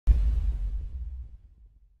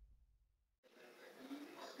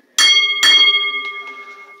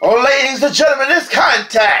Ladies and gentlemen, this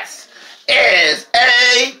contest is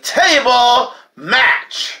a table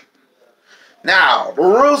match. Now, the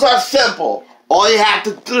rules are simple. All you have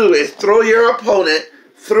to do is throw your opponent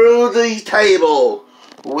through the table.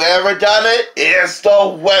 Whoever done it is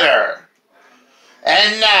the winner.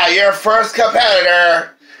 And now, your first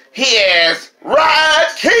competitor, he is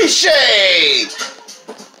Riskhi.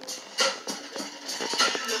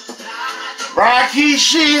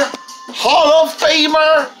 Riskhi, Hall of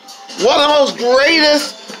Famer, one of the most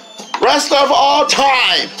greatest wrestlers of all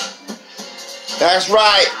time. That's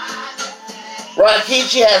right.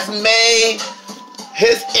 Riskhi has made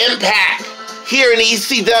his impact here in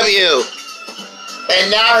ECW.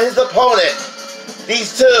 And now his opponent,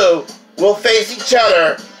 these two will face each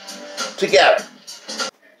other together.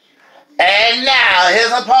 And now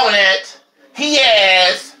his opponent, he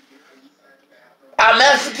is a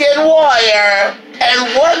Mexican warrior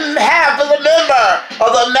and one half of the member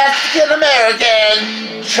of the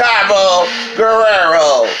Mexican-American Chavo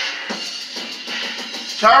Guerrero.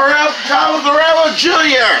 Chavo Guerrero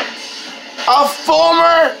Jr., a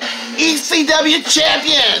former ECW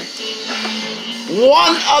champion,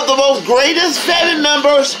 one of the most greatest family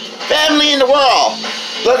in the world.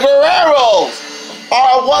 The Guerreros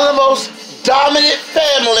are one of the most dominant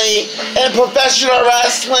family in professional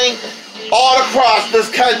wrestling all across this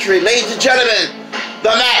country. Ladies and gentlemen, the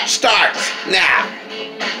match starts now.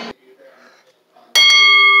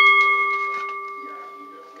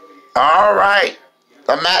 All right,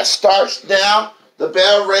 the match starts now. The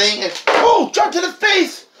bell rings and oh, jump to the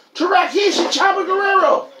face to Riskhi Chavo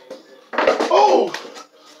Guerrero. Oh,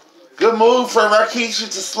 good move for Riskhi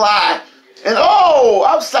to slide. And oh,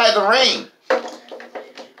 outside the ring.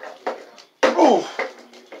 Oh,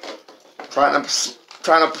 trying to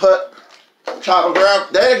put Chavo Guerrero.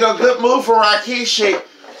 There you go, good move for Riskhi.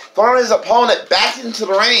 Throwing his opponent back into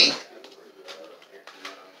the ring.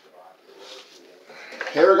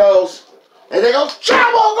 Here it goes. And there goes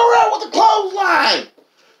Chavo Guerrero with the clothesline.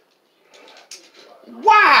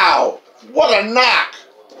 Wow, what a knock.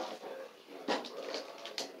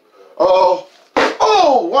 Oh,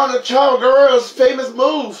 one of Chavo Guerrero's famous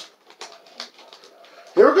moves.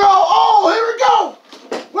 Here we go. Oh, here we go.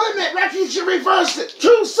 Wait a minute, Riskhi reversed it.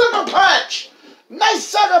 True sucker punch. Nice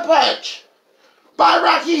sucker punch by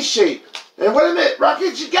Riskhi. And wait a minute,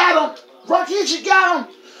 Riskhi got him. Riskhi got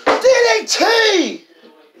him. DDT.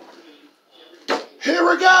 Here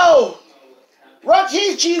we go.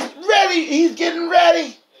 Riskhi's ready. He's getting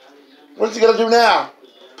ready. What's he going to do now?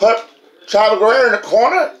 Put Chavo Guerrero in the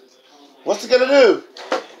corner? What's he going to do?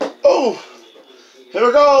 Oh, here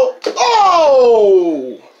we go.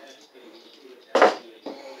 Oh!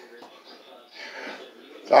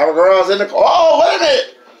 Chavo Guerrero's in the corner. Oh, wait a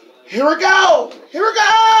minute. Here we go. Here we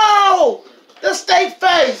go. The steak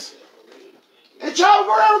face. And Chavo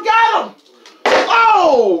Guerrero got him.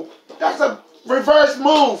 Oh, that's a reverse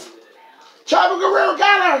move. Chavo Guerrero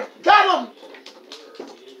got him.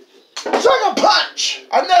 Sucker punch.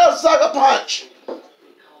 Another sucker punch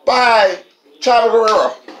by Chavo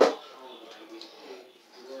Guerrero.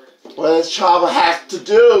 What does Chavo have to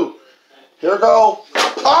do? Here we go.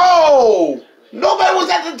 Oh! Nobody was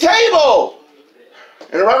at the table.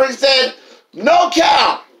 And the referee said, no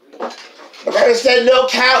count. The referee said no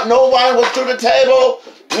count. No one was through the table.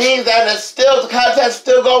 Means that the contest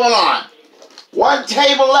still going on. One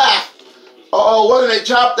table left. Uh-oh, what did they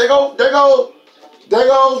chop? There go.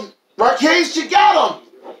 Riskhi got him.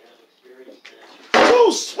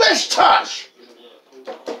 Two swish touch.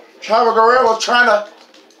 Chavo Guerrero trying to.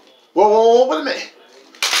 Whoa, wait a minute.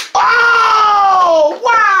 Oh,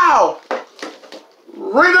 wow.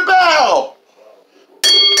 Ring the bell.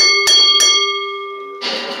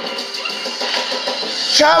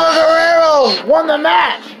 Chavo Guerrero won the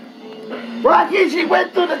match. Riskhi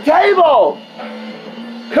went through the table.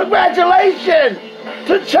 Congratulations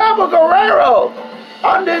to Chavo Guerrero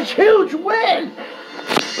on this huge win.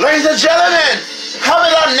 Ladies and gentlemen,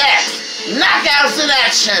 coming up next, knockouts in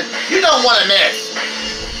action. You don't want to miss.